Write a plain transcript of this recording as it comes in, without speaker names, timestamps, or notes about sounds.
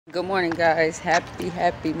Good morning, guys.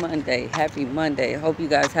 Happy Monday. Happy Monday. Hope you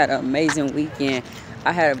guys had an amazing weekend.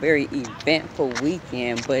 I had a very eventful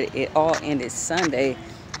weekend, but it all ended Sunday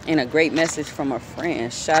in a great message from a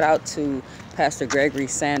friend. Shout out to Pastor Gregory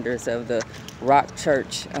Sanders of the Rock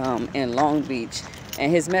Church in Long Beach.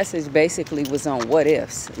 And his message basically was on what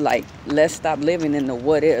ifs. Like, let's stop living in the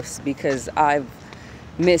what ifs, because I've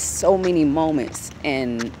missed so many moments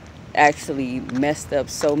and actually messed up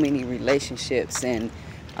so many relationships and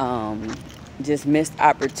just missed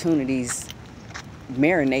opportunities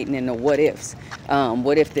marinating in the what ifs.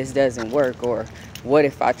 What if this doesn't work? Or what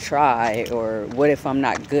if I try? Or what if I'm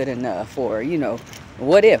not good enough? Or,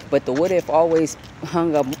 what if? But the what if always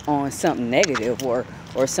hung up on something negative or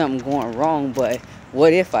something going wrong. But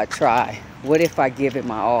what if I try? What if I give it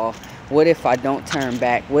my all? What if I don't turn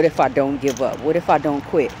back? What if I don't give up? What if I don't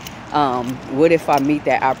quit? What if I meet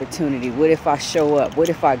that opportunity? What if I show up? What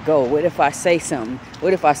if I go? What if I say something?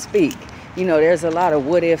 What if I speak? There's a lot of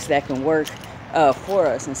what ifs that can work for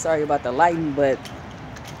us. And sorry about the lighting, but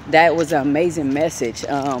that was an amazing message.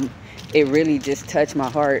 It really just touched my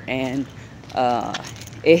heart, and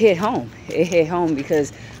it hit home. It hit home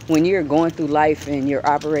because when you're going through life and you're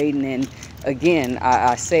operating, and again,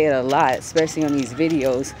 I say it a lot, especially on these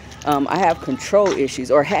videos, I have control issues,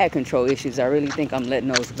 or had control issues. I really think I'm letting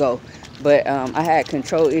those go. But I had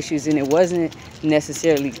control issues, and it wasn't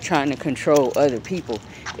necessarily trying to control other people.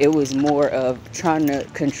 It was more of trying to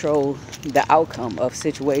control the outcome of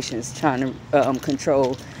situations, trying to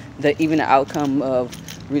control even the outcome of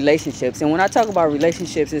relationships. And when I talk about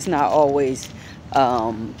relationships, it's not always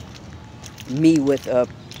me with a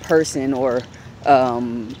person, or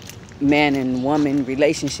man and woman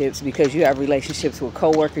relationships, because you have relationships with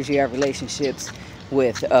coworkers, you have relationships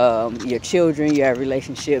with your children, you have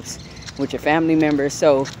relationships with your family members.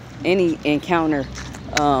 So any encounter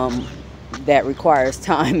that requires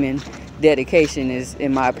time and dedication is,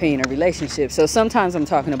 in my opinion, a relationship. So sometimes I'm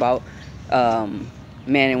talking about man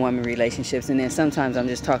and woman relationships, and then sometimes I'm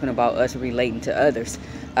just talking about us relating to others.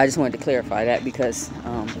 I just wanted to clarify that because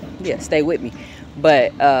yeah, stay with me.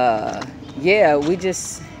 But yeah, we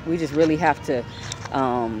just really have to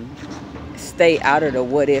stay out of the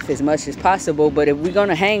what if as much as possible. But if we're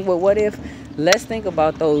gonna hang with what if, let's think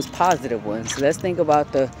about those positive ones. Let's think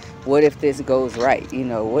about the what if this goes right.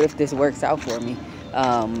 What if this works out for me?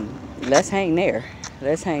 Let's hang there.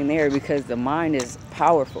 Let's hang there, because the mind is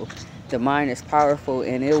powerful. The mind is powerful,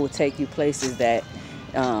 and it will take you places that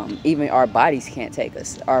even our bodies can't take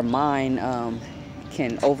us. Our mind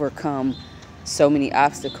can overcome so many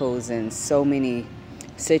obstacles and so many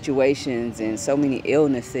situations and so many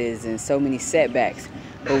illnesses and so many setbacks.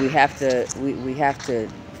 But we have to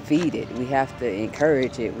feed it. We have to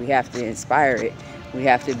encourage it. We have to inspire it. We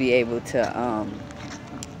have to be able to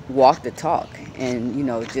walk the talk, and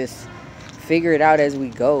just figure it out as we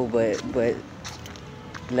go. But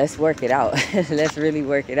let's work it out. Let's really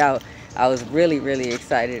work it out. I was really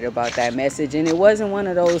excited about that message, and it wasn't one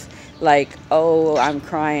of those like, oh, I'm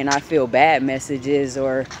crying, I feel bad messages,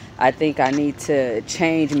 or I think I need to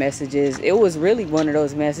change messages. It was really one of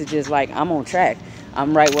those messages like, I'm on track,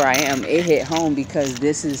 I'm right where I am. It hit home because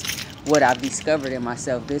this is what I've discovered in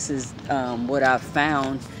myself. This is what I've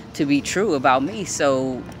found to be true about me.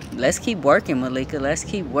 So let's keep working, Malika. Let's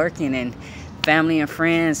keep working. And family and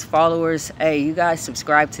friends, followers, hey, you guys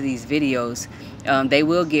subscribe to these videos. They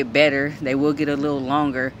will get better. They will get a little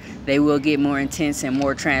longer. They will get more intense and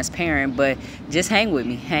more transparent. But just hang with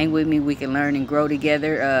me. Hang with me. We can learn and grow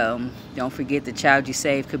together. Don't forget, the child you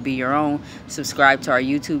save could be your own. Subscribe to our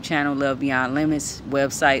YouTube channel, Love Beyond Limits.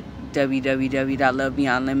 Website,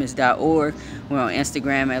 www.lovebeyondlimits.org. We're on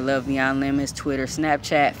Instagram at Love Beyond Limits, Twitter,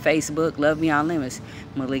 Snapchat, Facebook, Love Beyond Limits.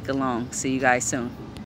 Malika Long. See you guys soon.